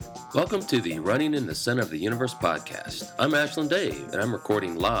Welcome to the Running in the Center of the Universe podcast. I'm Ashland Dave, and I'm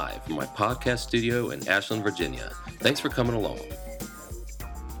recording live from my podcast studio in Ashland, Virginia. Thanks for coming along.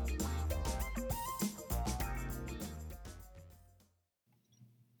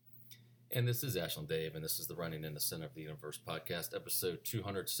 And this is Ashland Dave, and this is the Running in the Center of the Universe podcast, episode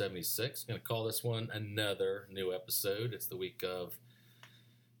 276. I'm going to call this one another new episode. It's the week of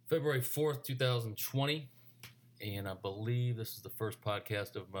February 4th, 2020. And I believe this is the first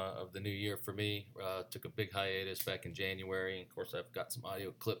podcast of the new year for me. Took a big hiatus back in January. And of course, I've got some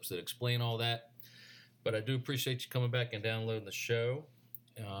audio clips that explain all that. But I do appreciate you coming back and downloading the show.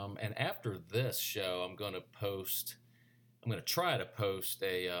 And after this show, I'm going to try to post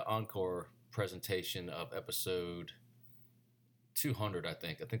a encore presentation of episode 200, I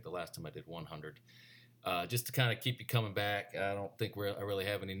think. I think the last time I did 100. Just to kind of keep you coming back. I don't think I really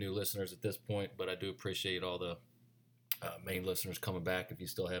have any new listeners at this point, but I do appreciate all the main listeners coming back. If you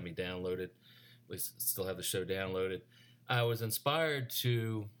still have me downloaded, at least still have the show downloaded. I was inspired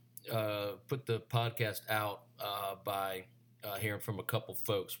to put the podcast out by hearing from a couple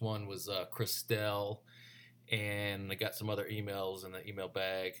folks. One was Christelle, and I got some other emails in the email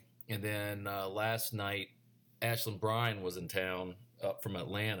bag. And then last night, Ashland Bryan was in town up from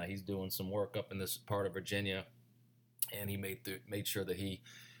Atlanta. He's doing some work up in this part of Virginia, and he made sure that he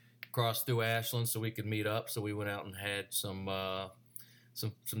crossed through Ashland so we could meet up. So we went out and had some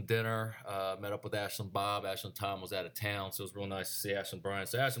dinner, met up with Ashland Bob. Ashland Tom was out of town, so it was real nice to see Ashland Bryan.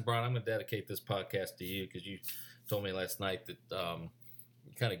 So Ashland Bryan, I'm going to dedicate this podcast to you because you told me last night that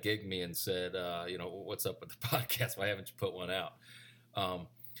you kind of gigged me and said, what's up with the podcast? Why haven't you put one out?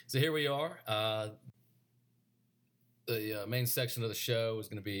 So here we are. The main section of the show is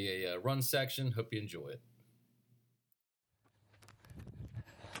going to be a run section. Hope you enjoy it.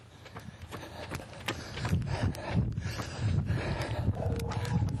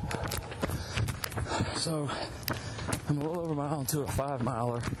 So I'm a little over a mile into a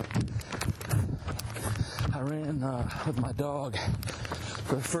 5-miler. I ran with my dog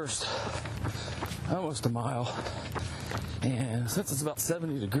for the first almost a mile, and since it's about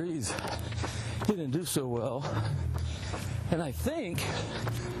 70 degrees, he didn't do so well. And I think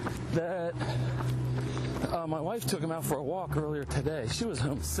that my wife took him out for a walk earlier today. She was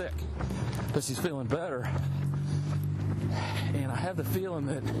home sick, but she's feeling better. And I have the feeling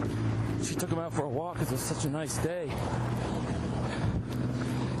that she took him out for a walk because it was such a nice day.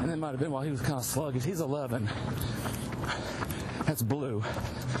 And it might have been while he was kind of sluggish. He's 11. That's Blue.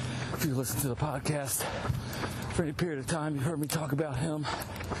 If you listen to the podcast for any period of time, you've heard me talk about him.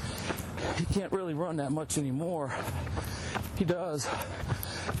 He can't really run that much anymore. He does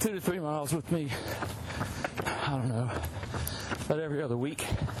 2 to 3 miles with me, I don't know, about every other week.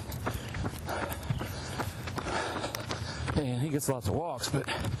 And he gets lots of walks, but,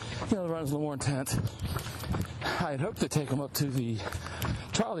 the run's a little more intense. I had hoped to take him up to the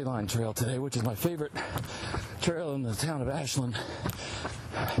Trolley Line Trail today, which is my favorite trail in the town of Ashland,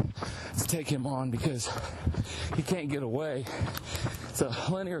 to take him on because he can't get away. It's a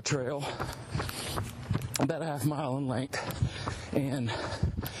linear trail, about a half mile in length, and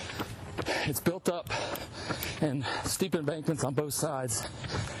it's built up and steep embankments on both sides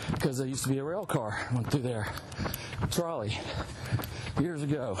because there used to be a rail car went through there. Trolley years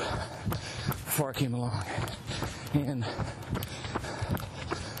ago before I came along, and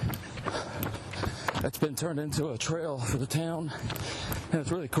it's been turned into a trail for the town, and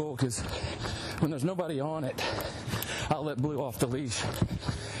it's really cool because when there's nobody on it, I'll let Blue off the leash,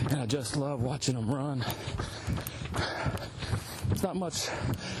 and I just love watching him run. It's not much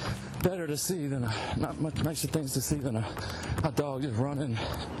better to see than not much nicer things to see than a dog just running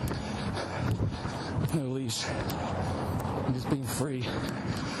with no leash and just being free,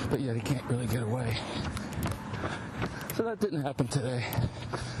 but yet he can't really get away. So that didn't happen today.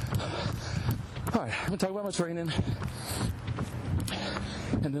 All right, I'm going to talk about my training,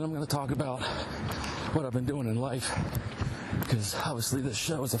 and then I'm going to talk about what I've been doing in life, because obviously this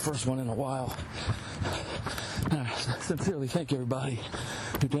show is the first one in a while. And I sincerely thank everybody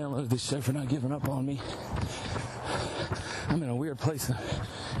who downloaded this show for not giving up on me. I'm in a weird place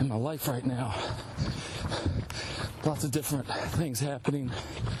in my life right now. Lots of different things happening,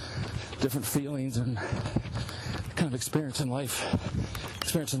 different feelings, and kind of experiencing life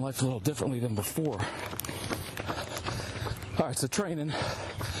a little differently than before. All right, so training.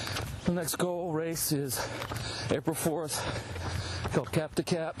 The next goal race is April 4th, called Cap to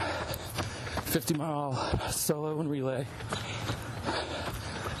Cap, 50-mile solo and relay.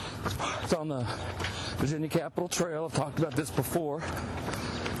 It's on the Virginia Capitol Trail. I've talked about this before.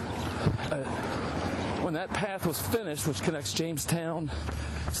 When that path was finished, which connects Jamestown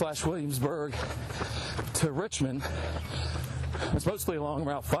Williamsburg to Richmond. It's mostly along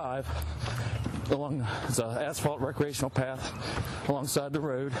Route 5. It's an asphalt recreational path alongside the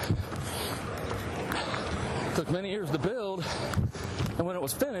road. It took many years to build, and when it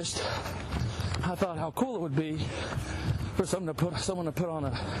was finished, I thought how cool it would be for someone to put on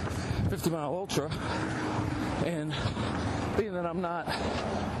a 50-mile ultra. And being that I'm not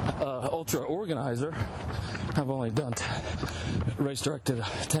an ultra organizer, I've only done race directed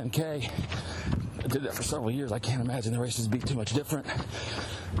 10K. I did that for several years. I can't imagine the races be too much different.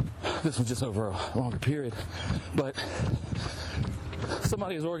 This was just over a longer period. But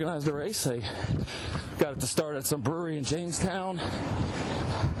somebody has organized a race. They got it to start at some brewery in Jamestown.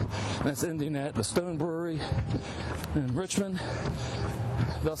 And it's ending at the Stone Brewery in Richmond.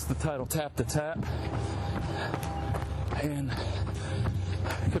 Thus the title Tap to Tap. And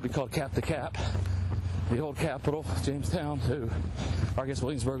it could be called Cap to Cap. The old capital, Jamestown, I guess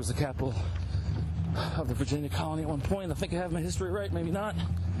Williamsburg was the capital of the Virginia colony at one point. I think I have my history right, maybe not.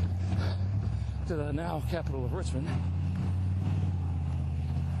 To the now capital of Richmond.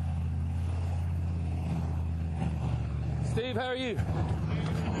 Steve, how are you?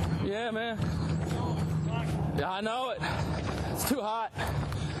 Yeah, man. Yeah, I know it. It's too hot.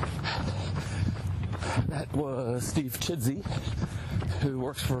 That was Steve Chidsey, who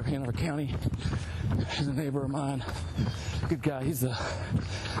works for Hanover County. He's a neighbor of mine. Good guy. He's the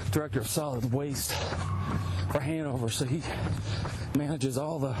director of solid waste for Hanover, so he manages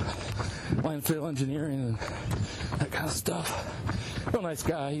all the landfill engineering and that kind of stuff. Real nice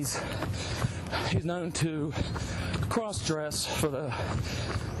guy. He's known to cross-dress for the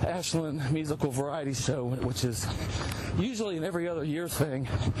Ashland Musical Variety Show, which is usually an every other year thing.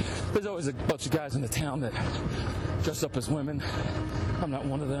 There's always a bunch of guys in the town that dress up as women. I'm not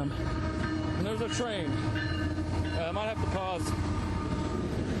one of them. And there's a train. I might have to pause.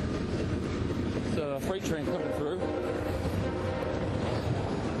 It's a freight train coming through.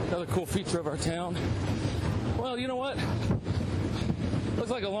 Another cool feature of our town. Well, you know what? Looks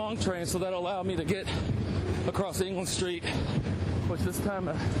like a long train, so that'll allow me to get across England Street, which this time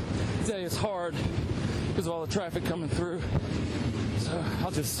of day is hard because of all the traffic coming through. So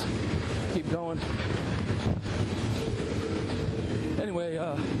I'll just keep going. Anyway,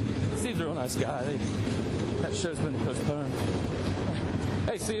 Steve's a real nice guy. That show's been postponed.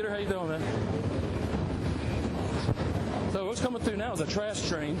 Hey, Cedar, how you doing, man? So what's coming through now is a trash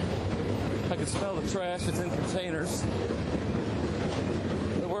train. I can smell the trash. It's in containers.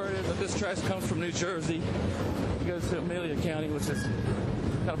 The word is that this trash comes from New Jersey. It goes to Amelia County, which is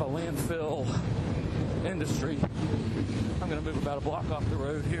kind of a landfill industry. I'm going to move about a block off the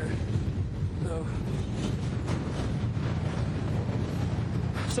road here.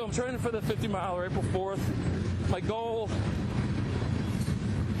 So I'm training for the 50-miler April 4th. My goal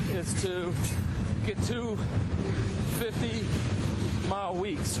is to get 2 50-mile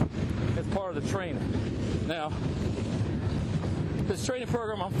weeks as part of the training. Now, this training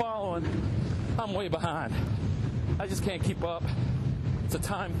program I'm following, I'm way behind. I just can't keep up. It's a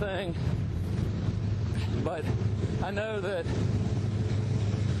time thing. But I know that,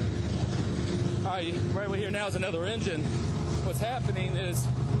 all right, right over here now is another engine. What's happening is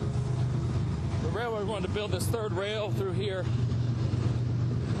the railroad wanted to build this third rail through here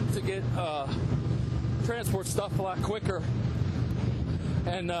to get transport stuff a lot quicker,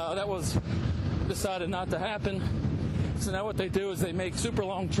 and that was decided not to happen. So now what they do is they make super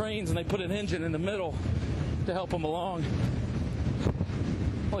long trains and they put an engine in the middle to help them along.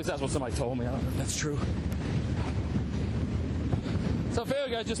 At least that's what somebody told me. I don't know if that's true. So I feel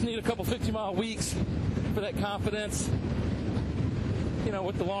like I just need a couple 50-mile weeks for that confidence. You know,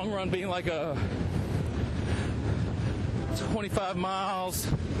 with the long run being like a 25 miles,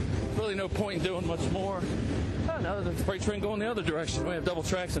 really no point in doing much more. Oh, now there's a freight train going the other direction. We have double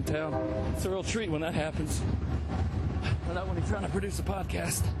tracks in town. It's a real treat when that happens. And not when you're trying to produce a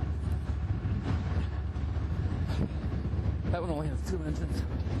podcast. That one only has 2 engines.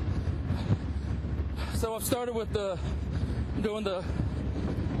 So I've started with doing the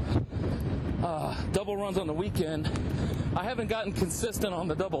double runs on the weekend. I haven't gotten consistent on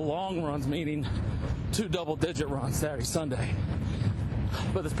the double long runs, meaning 2 double-digit runs, Saturday, Sunday.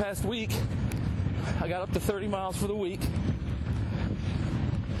 But this past week, I got up to 30 miles for the week,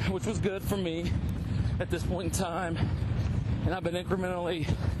 which was good for me at this point in time. And I've been incrementally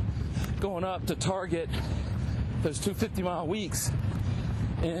going up to target those 2 50-mile weeks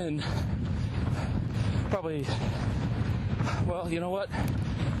in probably, well, you know what?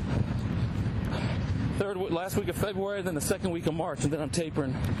 Last week of February, then the second week of March, and then I'm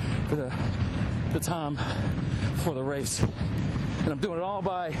tapering for the time for the race. And I'm doing it all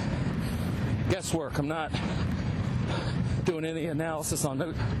by guesswork. I'm not doing any analysis on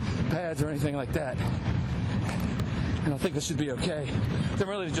notepads or anything like that. And I think this should be okay. I'm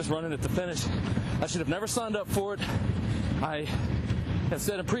really just running it to finish. I should have never signed up for it. I have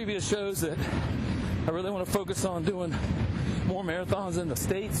said in previous shows that I really want to focus on doing more marathons in the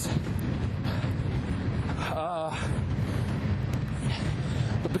States.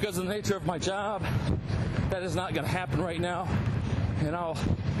 But because of the nature of my job, that is not going to happen right now. And I'll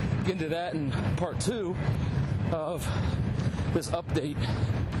get into that in part 2 of this update.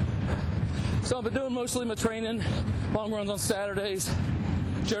 So I've been doing mostly my training, long runs on Saturdays,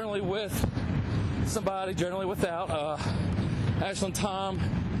 generally with somebody, generally without. Ashland Tom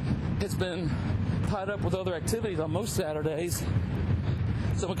has been tied up with other activities on most Saturdays,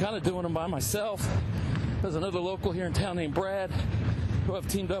 so I'm kind of doing them by myself. There's another local here in town named Brad who I've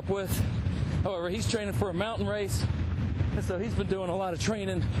teamed up with. However, he's training for a mountain race, and so he's been doing a lot of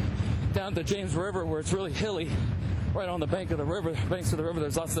training down the James River where it's really hilly, right on the banks of the river.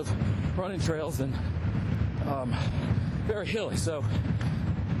 There's lots of running trails and very hilly. So,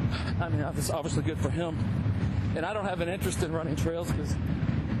 I mean, it's obviously good for him. And I don't have an interest in running trails because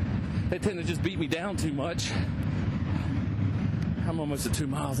they tend to just beat me down too much. I'm almost at 2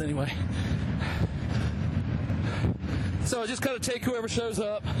 miles anyway. So I just kind of take whoever shows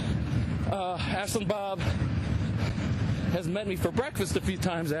up. Ashland Bob has met me for breakfast a few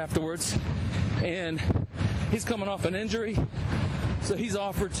times afterwards, and he's coming off an injury, so he's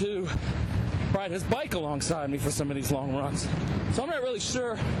offered to ride his bike alongside me for some of these long runs. So I'm not really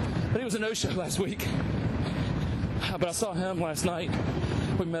sure, but he was a no-show last week. But I saw him last night.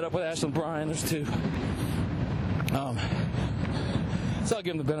 We met up with Ashland Bryan. There's 2. So I'll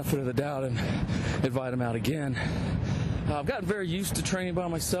give him the benefit of the doubt and invite him out again. I've gotten very used to training by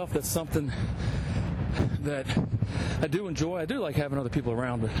myself. That's something that I do enjoy. I do like having other people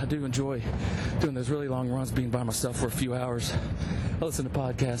around, but I do enjoy doing those really long runs, being by myself for a few hours. I listen to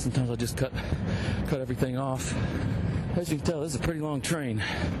podcasts. Sometimes I just cut everything off. As you can tell, this is a pretty long train.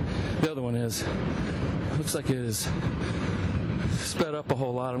 The other one is. Looks like it is sped up a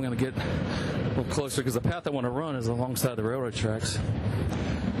whole lot. I'm going to get a little closer because the path I want to run is alongside the railroad tracks.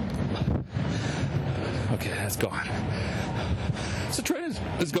 Okay, that's gone. So training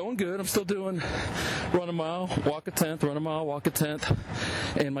is going good. I'm still doing run a mile, walk a 10th, run a mile, walk a 10th.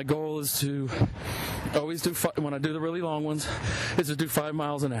 And my goal is to always do, when I do the really long ones, is to do 5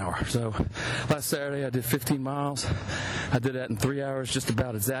 miles an hour. So last Saturday I did 15 miles. I did that in 3 hours, just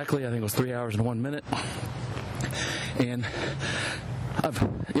about exactly. I think it was 3 hours and 1 minute. And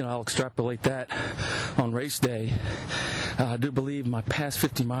I'll extrapolate that on race day. I do believe my past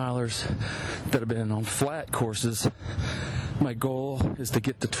 50 milers that have been on flat courses, my goal is to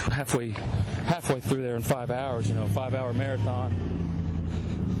get to halfway through there in 5 hours, 5-hour marathon.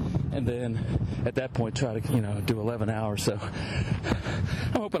 And then at that point try to, do 11 hours. So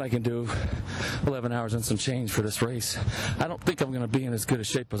I'm hoping I can do 11 hours and some change for this race. I don't think I'm going to be in as good a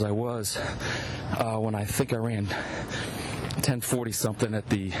shape as I was when I think I ran 10:40 something at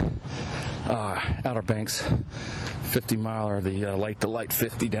the Outer Banks 50 mile, or the light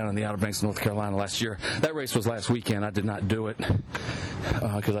 50 down in the Outer Banks, North Carolina last year. That race was last weekend. I did not do it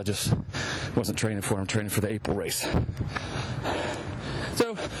because I just wasn't training for it. I'm training for the April race.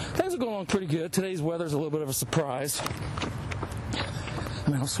 So things are going along pretty good. Today's weather's a little bit of a surprise.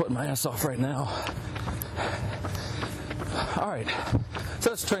 I'm sweating my ass off right now. All right, so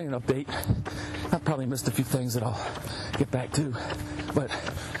that's training update. I probably missed a few things that I'll get back to. But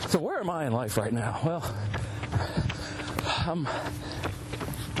so where am I in life right now? Well,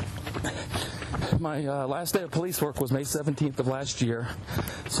 my last day of police work was May 17th of last year,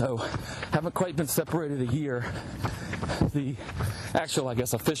 so haven't quite been separated a year. The actual,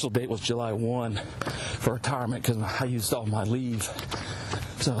 official date was July 1 for retirement because I used all my leave.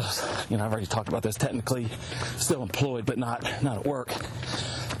 So, I've already talked about this. Technically, still employed, but not at work.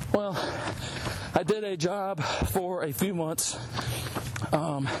 Well, I did a job for a few months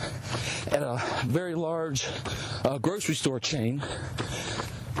at a very large grocery store chain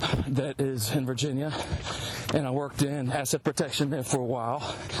that is in Virginia, and I worked in asset protection there for a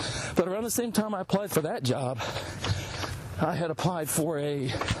while. But around the same time I applied for that job, I had applied for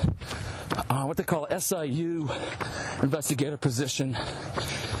a what they call SIU investigator position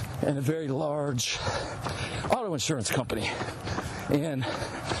in a very large auto insurance company. And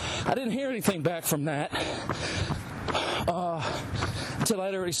I didn't hear anything back from that until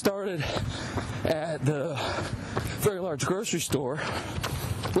I'd already started at the very large grocery store,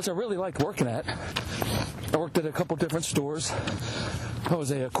 which I really liked working at. I worked at a couple different stores. I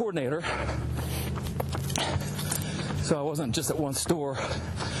was a coordinator. So I wasn't just at one store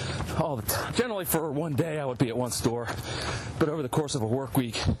all the time. Generally for one day I would be at one store, but over the course of a work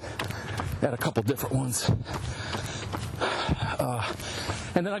week at a couple different ones.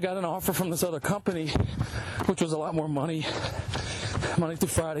 And then I got an offer from this other company, which was a lot more money, Monday through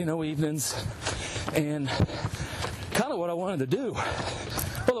Friday, no evenings, and kind of what I wanted to do.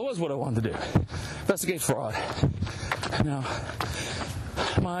 Well, it was what I wanted to do, investigate fraud. Now,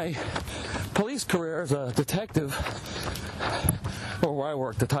 my police career as a detective, or where I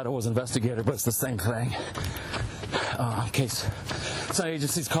worked, the title was investigator, but it's the same thing. In case some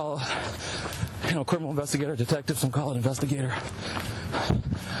agencies call it, criminal investigator, detective, some call it investigator.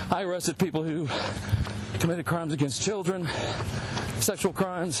 I arrested people who committed crimes against children, sexual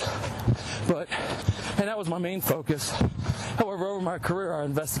crimes, and that was my main focus. However, over my career, I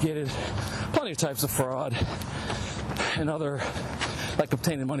investigated plenty of types of fraud and other, like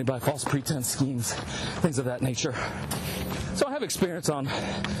obtaining money by false pretense schemes, things of that nature. So I have experience on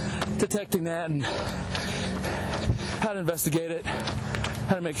detecting that and how to investigate it,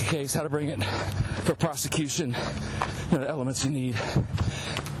 how to make a case, how to bring it for prosecution, the elements you need.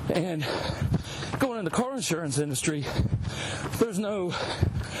 And going in the car insurance industry, there's no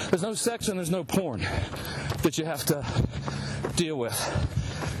section, there's no porn that you have to deal with.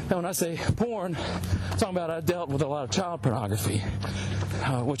 Now, when I say porn, I'm talking about I dealt with a lot of child pornography,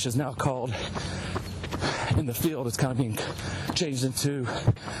 which is now called, in the field, it's kind of being changed into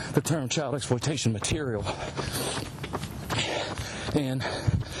the term child exploitation material. And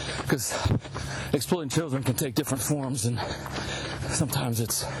because exploiting children can take different forms, and sometimes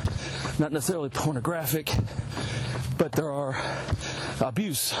it's not necessarily pornographic, but there are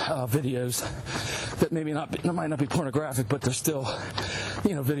abuse videos that might not be pornographic, but they're still,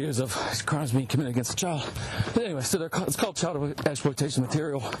 videos of crimes being committed against a child. But anyway, so it's called child exploitation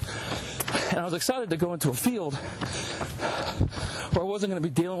material. And I was excited to go into a field where I wasn't going to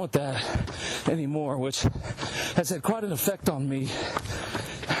be dealing with that anymore, which has had quite an effect on me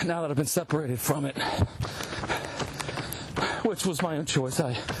now that I've been separated from it, which was my own choice.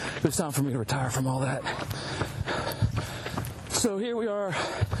 It was time for me to retire from all that. So here we are,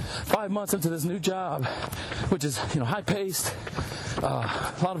 5 months into this new job, which is, high-paced,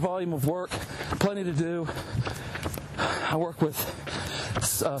 a lot of volume of work, plenty to do. I work with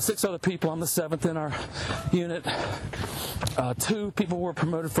 6 other people. I'm the 7th in our unit. 2 people were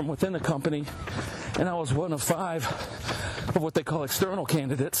promoted from within the company, and I was one of 5 of what they call external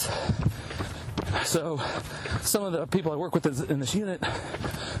candidates. So some of the people I work with in this unit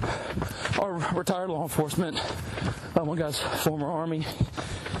are retired law enforcement. One guy's former Army,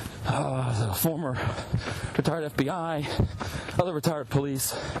 former retired FBI, other retired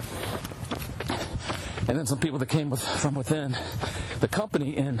police, and then some people that came from within the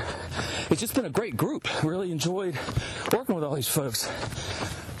company. And it's just been a great group. Really enjoyed working with all these folks.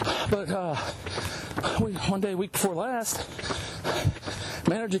 But one day, week before last,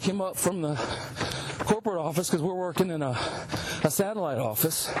 manager came up from the corporate office, because we're working in a satellite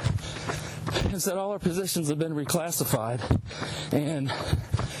office, and said all our positions have been reclassified, and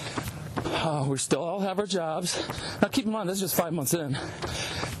we still all have our jobs. Now keep in mind, this is just 5 months in.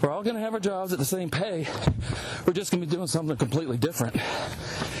 We're all going to have our jobs at the same pay. We're just going to be doing something completely different.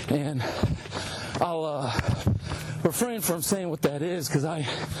 And I'll refrain from saying what that is, because I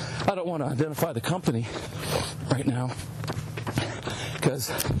don't want to identify the company right now, because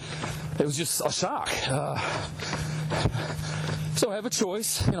it was just a shock. So I have a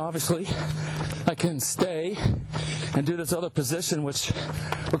choice, obviously. I can stay and do this other position, which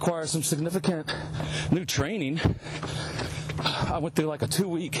requires some significant new training. I went through like a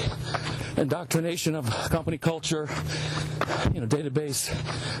 2-week indoctrination of company culture, database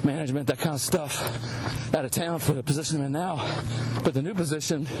management, that kind of stuff, out of town for the position I'm in now. But the new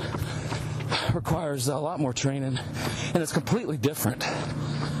position requires a lot more training, and it's completely different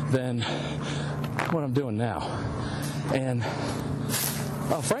than what I'm doing now. And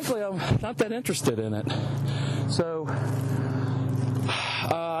frankly, I'm not that interested in it. So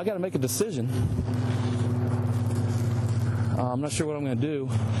I got to make a decision. I'm not sure what I'm going to do.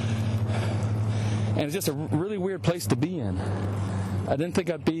 And it's just a really weird place to be in. I didn't think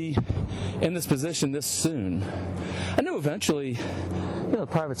I'd be in this position this soon. I knew eventually, the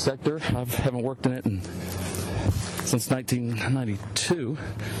private sector, I haven't worked in it since 1992,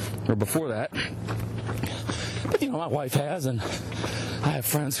 or before that. But, my wife has, and I have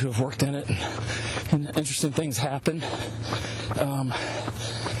friends who have worked in it, and interesting things happen.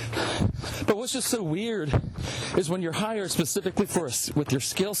 But what's just so weird is when you're hired specifically with your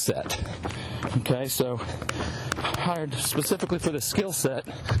skill set. Okay, so hired specifically for the skill set,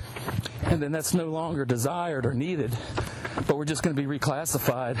 and then that's no longer desired or needed, but we're just going to be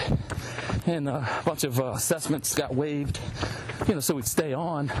reclassified, and a bunch of assessments got waived, so we'd stay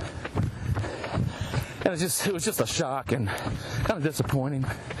on. And it was just a shock and kind of disappointing.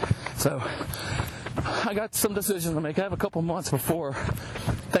 So I got some decisions to make. I have a couple months before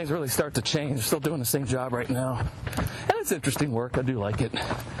things really start to change. I'm still doing the same job right now, and it's interesting work. I do like it.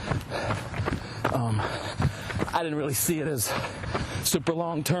 I didn't really see it as super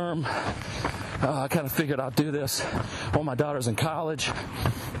long term. I kind of figured I'd do this while my daughter's in college.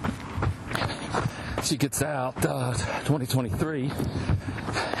 She gets out 2023.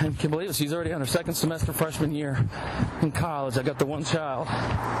 And you can believe it, she's already on her second semester freshman year in college. I got the one child.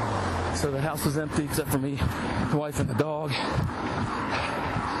 So the house is empty except for me, the wife, and the dog.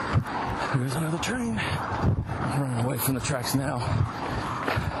 Here's another train. I'm running away from the tracks now.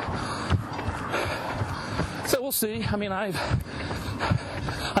 So we'll see. I mean, I'm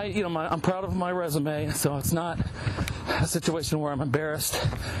proud of my resume, so it's not a situation where I'm embarrassed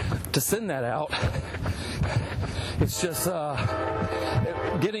to send that out. It's just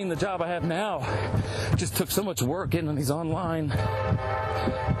getting the job I have now just took so much work, getting on these online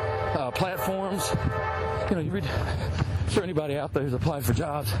platforms. You read, sure, anybody out there who's applied for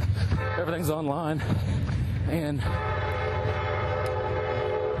jobs, everything's online, and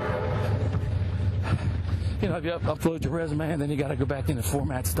you upload your resume, and then you got to go back in and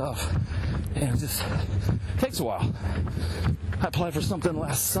format stuff, and it just takes a while. I applied for something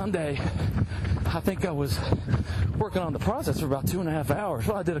last Sunday. I think I was working on the process for about 2.5 hours.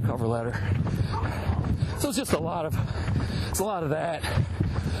 Well, I did a cover letter. So it's just a lot of that.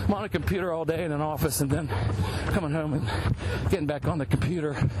 I'm on a computer all day in an office, and then coming home and getting back on the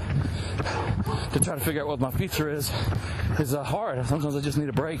computer to try to figure out what my future is hard. Sometimes I just need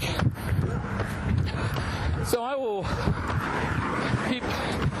a break. So I will keep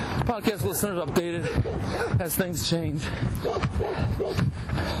podcast listeners updated as things change.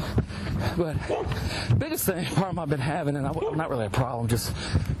 But biggest problem I've been having, and not really a problem, just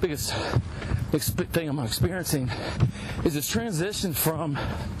biggest thing I'm experiencing is this transition from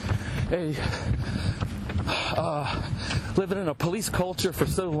living in a police culture for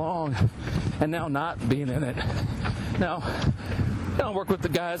so long and now not being in it. Now, I work with the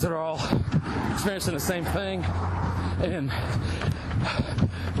guys that are all experiencing the same thing, and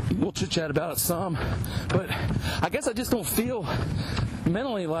we'll chit-chat about it some, but I guess I just don't feel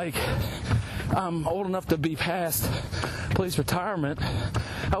mentally like I'm old enough to be past police retirement.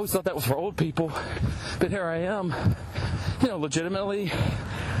 I always thought that was for old people, but here I am, legitimately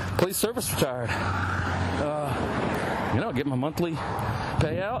police service retired. Get my monthly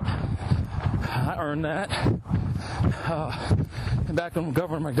payout. I earned that. And back when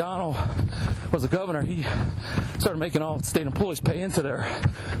Governor McDonnell was the governor, he started making all state employees pay into their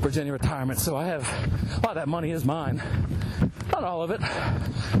Virginia retirement. So I have a lot of that money is mine. Not all of it,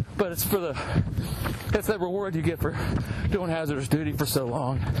 but it's that reward you get for doing hazardous duty for so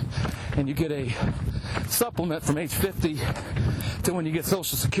long. And you get a supplement from age 50 to when you get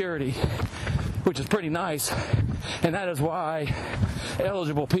Social Security, which is pretty nice. And that is why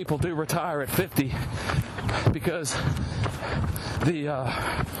eligible people do retire at 50, because the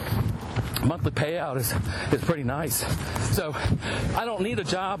monthly payout is pretty nice. So I don't need a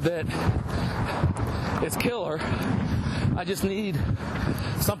job that is killer. I just need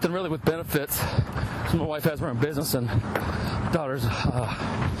something really with benefits. So my wife has her own business, and daughter's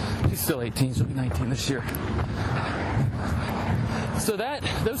she's still 18, she'll be 19 this year. So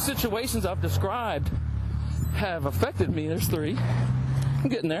those situations I've described have affected me. There's 3. I'm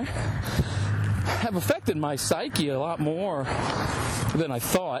getting there. Have affected my psyche a lot more than I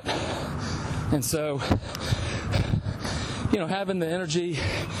thought. And so, having the energy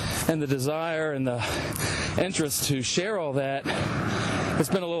and the desire and the interest to share all that, it's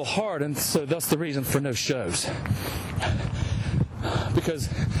been a little hard, and so that's the reason for no shows. Because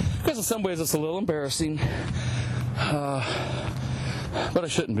in some ways it's a little embarrassing, but I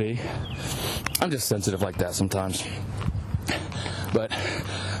shouldn't be. I'm just sensitive like that sometimes. But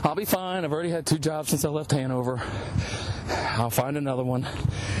I'll be fine. I've already had 2 jobs since I left Hanover. I'll find another one.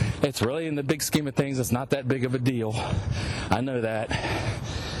 It's really, in the big scheme of things, it's not that big of a deal. I know that.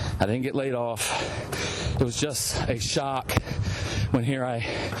 I didn't get laid off. It was just a shock when here I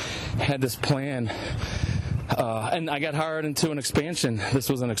had this plan. And I got hired into an expansion. This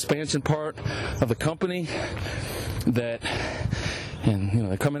was an expansion part of the company that,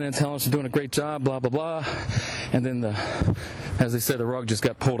 they're coming in and telling us they're doing a great job, blah, blah, blah. And then, as they said, the rug just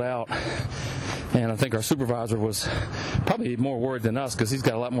got pulled out. And I think our supervisor was probably more worried than us, because he's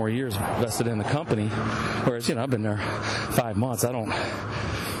got a lot more years vested in the company. Whereas, I've been there 5 months. I don't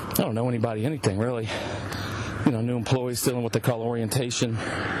I don't know anybody, anything really. New employees still in what they call orientation.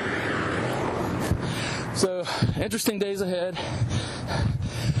 So, interesting days ahead.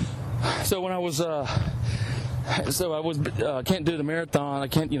 So when I was, can't do the marathon. I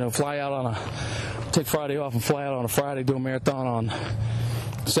can't, fly out take Friday off and fly out on a Friday, do a marathon on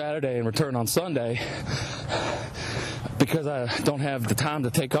Saturday and return on Sunday, because I don't have the time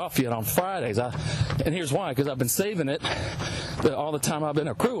to take off yet on Fridays. And here's why, because I've been saving it all the time I've been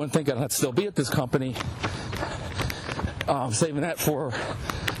accruing, thinking I'd still be at this company. I'm saving that for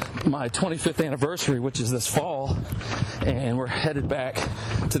my 25th anniversary, which is this fall, and we're headed back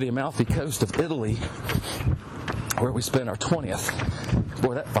to the Amalfi Coast of Italy, where we spent our 20th.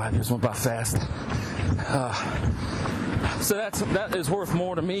 Boy, that 5 years went by fast. So that is worth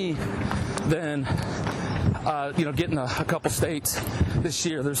more to me than getting a couple states this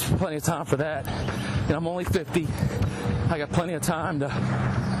year. There's plenty of time for that. I'm only 50. I got plenty of time to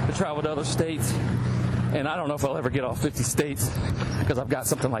travel to other states. And I don't know if I'll ever get all 50 states, because I've got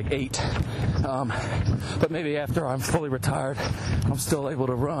something like 8. But maybe after I'm fully retired, I'm still able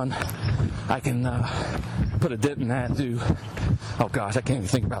to run, I can put a dent in that and do, oh gosh, I can't even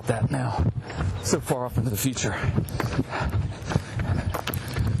think about that now. So far off into the future.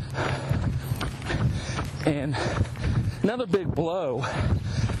 And another big blow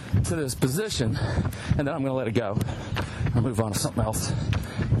to this position, and then I'm going to let it go. I'll move on to something else.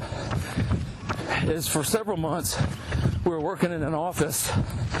 Is for several months we were working in an office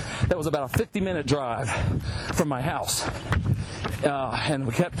that was about a 50-minute drive from my house. And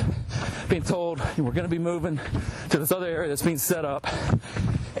we kept being told we're going to be moving to this other area that's being set up.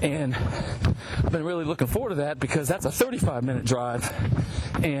 And I've been really looking forward to that, because that's a 35-minute drive.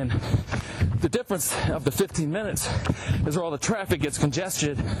 And the difference of the 15 minutes is where all the traffic gets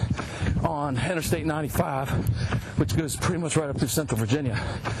congested on Interstate 95, which goes pretty much right up through Central Virginia,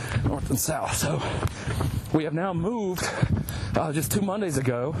 north and south. So we have now moved just 2 Mondays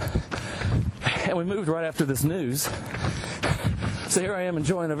ago, and we moved right after this news. So here I am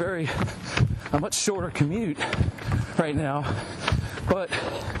enjoying a much shorter commute right now, but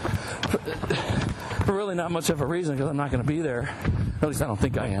for really not much of a reason, because I'm not going to be there. At least I don't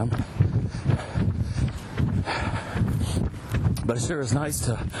think I am. But it sure is nice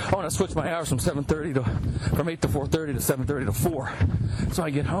to. I want to switch my hours from 8 to 4:30 to 7:30 to 4, so I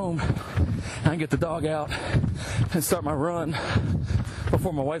get home and I get the dog out and start my run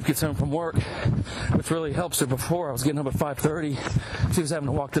before my wife gets home from work, which really helps her. Before, I was getting up at 5:30. She was having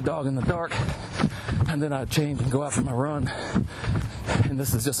to walk the dog in the dark, and then I'd change and go out for my run. And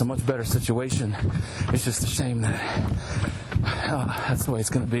this is just a much better situation. It's just a shame that that's the way it's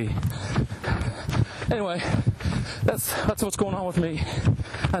going to be. Anyway, that's what's going on with me.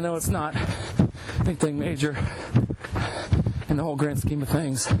 I know it's not anything major in the whole grand scheme of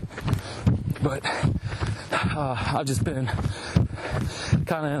things, but I've just been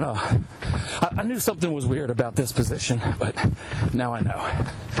kind of in I knew something was weird about this position, but now I know.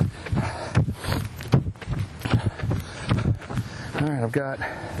 All right, I've got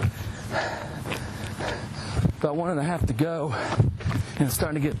about 1.5 to go, and it's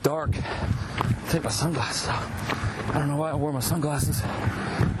starting to get dark. Take my sunglasses off. I don't know why I wore my sunglasses.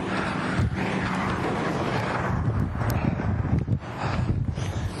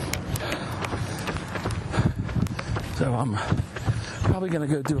 So I'm probably going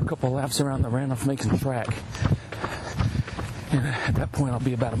to go do a couple laps around the Randolph-Macon track. And at that point, I'll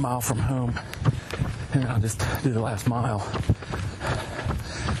be about a mile from home. And I'll just do the last mile.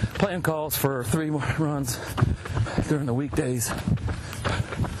 Plan calls for 3 more runs during the weekdays.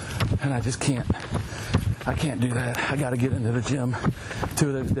 And I just can't. I can't do that. I got to get into the gym 2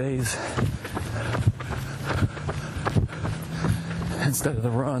 of those days instead of the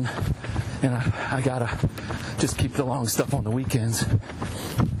run. And I got to just keep the long stuff on the weekends.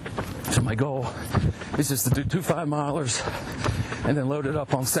 So my goal is just to do 2 5-milers and then load it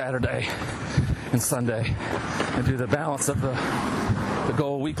up on Saturday and Sunday and do the balance of the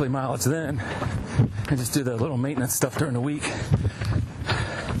goal weekly mileage then, and just do the little maintenance stuff during the week.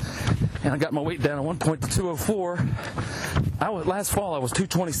 And I got my weight down at one point to 204. Last fall I was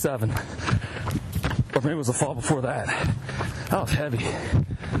 227. Or maybe it was the fall before that. I was heavy.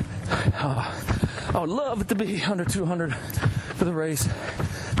 I would love it to be under 200 for the race.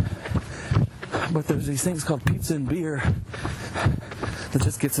 But there's these things called pizza and beer that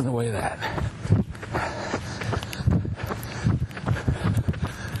just gets in the way of that.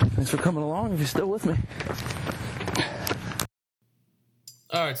 Thanks for coming along if you're still with me.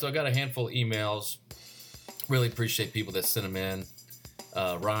 All right, so I got a handful of emails. Really appreciate people that sent them in.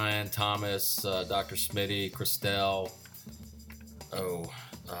 Ryan, Thomas, Dr. Smitty, Christelle.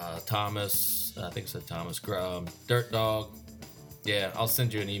 Thomas, I think it said Thomas, Dirt Dog. Yeah, I'll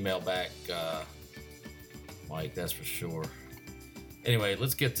send you an email back, Mike, that's for sure. Anyway,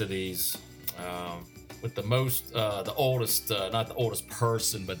 let's get to these. With the oldest, not the oldest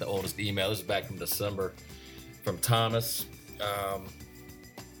person, but the oldest email. This is back from December from Thomas.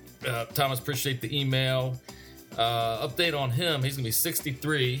 Thomas, appreciate the email. Update on him. He's going to be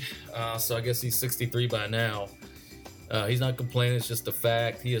 63, so I guess he's 63 by now. He's not complaining. It's just a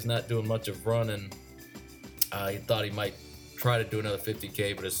fact. He is not doing much of running. He thought he might try to do another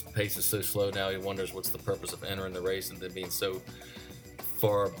 50K, but his pace is so slow now. He wonders what's the purpose of entering the race and then being so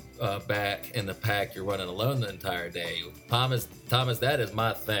far back in the pack. You're running alone the entire day. Thomas, that is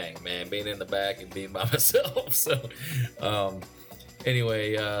my thing, man. Being in the back and being by myself. So,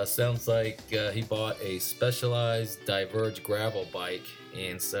 anyway, sounds like he bought a Specialized Diverge gravel bike,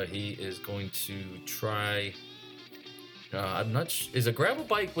 and so he is going to try. I'm not. Is a gravel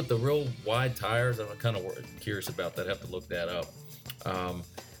bike with the real wide tires? I'm kind of curious about that. I have to look that up.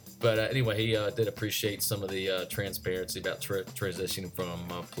 But anyway, he did appreciate some of the transparency about transitioning from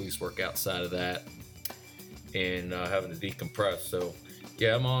police work outside of that and having to decompress. So,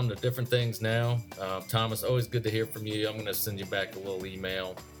 yeah, I'm on to different things now. Thomas, always good to hear from you. I'm going to send you back a little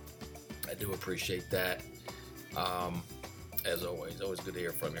email. I do appreciate that. As always good to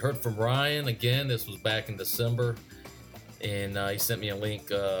hear from you. Heard from Ryan again. This was back in December, and he sent me a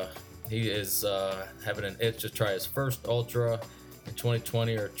link. He is having an itch to try his first ultra in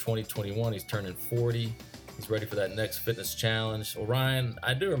 2020 or 2021. He's turning 40. He's ready for that next fitness challenge. Well, Ryan,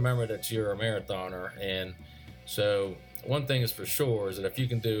 I do remember that you're a marathoner, and so one thing is for sure is that if you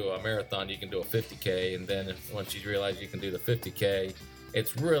can do a marathon, you can do a 50K, and then once you realize you can do the 50K,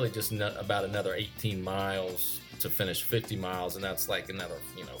 it's really just about another 18 miles to finish 50 miles, and that's like another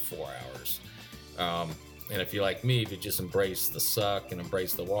 4 hours. And if you're like me, if you just embrace the suck and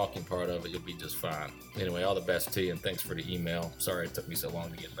embrace the walking part of it, you'll be just fine. Anyway, all the best to you, and thanks for the email. Sorry it took me so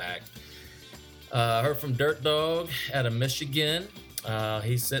long to get back. I heard from Dirt Dog out of Michigan.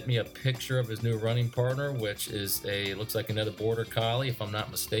 He sent me a picture of his new running partner, which is looks like another Border Collie, if I'm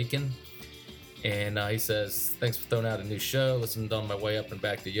not mistaken. And he says, thanks for throwing out a new show. Listened on my way up and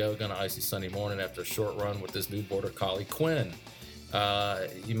back to yoga on an icy Sunday morning after a short run with this new Border Collie, Quinn.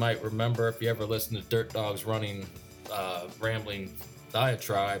 You might remember, if you ever listened to Dirt Dog's running, rambling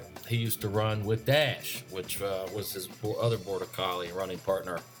diatribe, he used to run with Dash, which was his other Border Collie running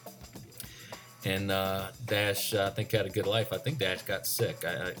partner. And Dash, I think, had a good life. I think Dash got sick.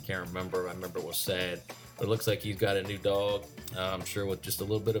 I can't remember. I remember it was sad. But it looks like he's got a new dog. I'm sure with just a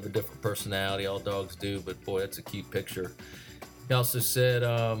little bit of a different personality. All dogs do, but boy, that's a cute picture. He also said,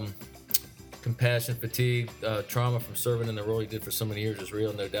 compassion, fatigue, trauma from serving in the role you did for so many years is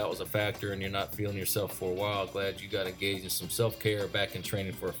real. No doubt was a factor, and you're not feeling yourself for a while. Glad you got engaged in some self-care, back in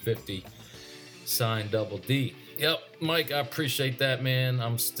training for a 50. Signed Double D. Yep, Mike, I appreciate that, man.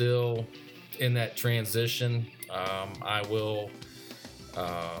 I'm still in that transition.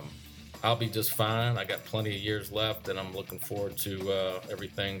 I'll be just fine. I got plenty of years left, and I'm looking forward to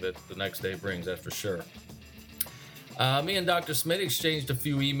everything that the next day brings, that's for sure. Me and Dr. Smith exchanged a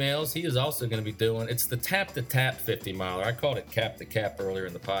few emails. He is also going to be doing, it's the Tap to Tap 50 miler. I called it Cap to Cap earlier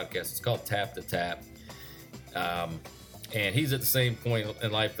in the podcast. It's called Tap to Tap. And he's at the same point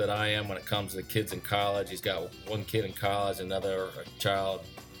in life that I am when it comes to kids in college. He's got one kid in college, another child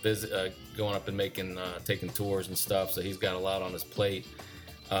going up and taking tours and stuff. So he's got a lot on his plate.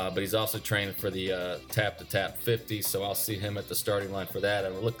 But he's also training for the Tap to Tap 50. So I'll see him at the starting line for that.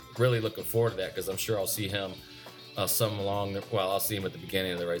 I'm really looking forward to that, because I'm sure I'll see him I'll see him at the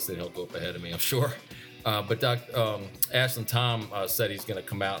beginning of the race, then he'll go up ahead of me, I'm sure. But Ashland Tom said he's going to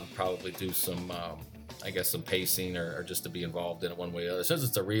come out and probably do some pacing or just to be involved in it one way or the other. Since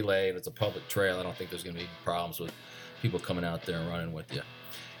it's a relay and it's a public trail, I don't think there's going to be problems with people coming out there and running with you.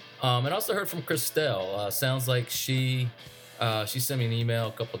 And I also heard from Christelle. Sounds like she sent me an email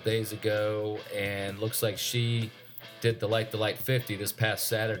a couple days ago, and looks like she did the Light 50 this past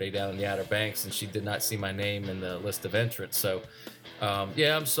Saturday down in the Outer Banks, and she did not see my name in the list of entrants. So,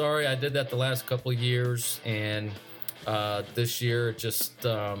 I'm sorry. I did that the last couple of years, and this year just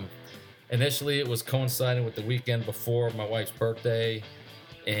initially it was coinciding with the weekend before my wife's birthday,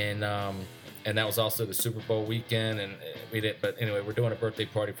 and that was also the Super Bowl weekend, and we did. But anyway, we're doing a birthday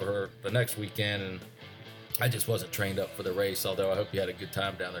party for her the next weekend, and I just wasn't trained up for the race. Although I hope you had a good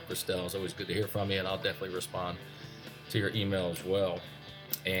time down there, Christelle. It's always good to hear from you, and I'll definitely respond to your email as well.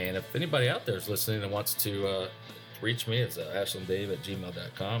 And if anybody out there is listening and wants to reach me, it's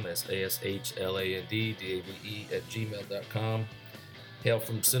ashlanddave@gmail.com. That's ASHLANDDAVE@gmail.com. Hail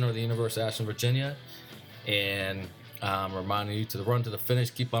from center of the universe, Ashland, Virginia. And Reminding you to the run to the finish.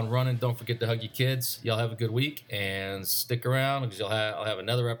 Keep on running. Don't forget to hug your kids. Y'all have a good week and stick around because I'll have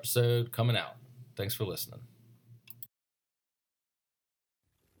another episode coming out. Thanks for listening.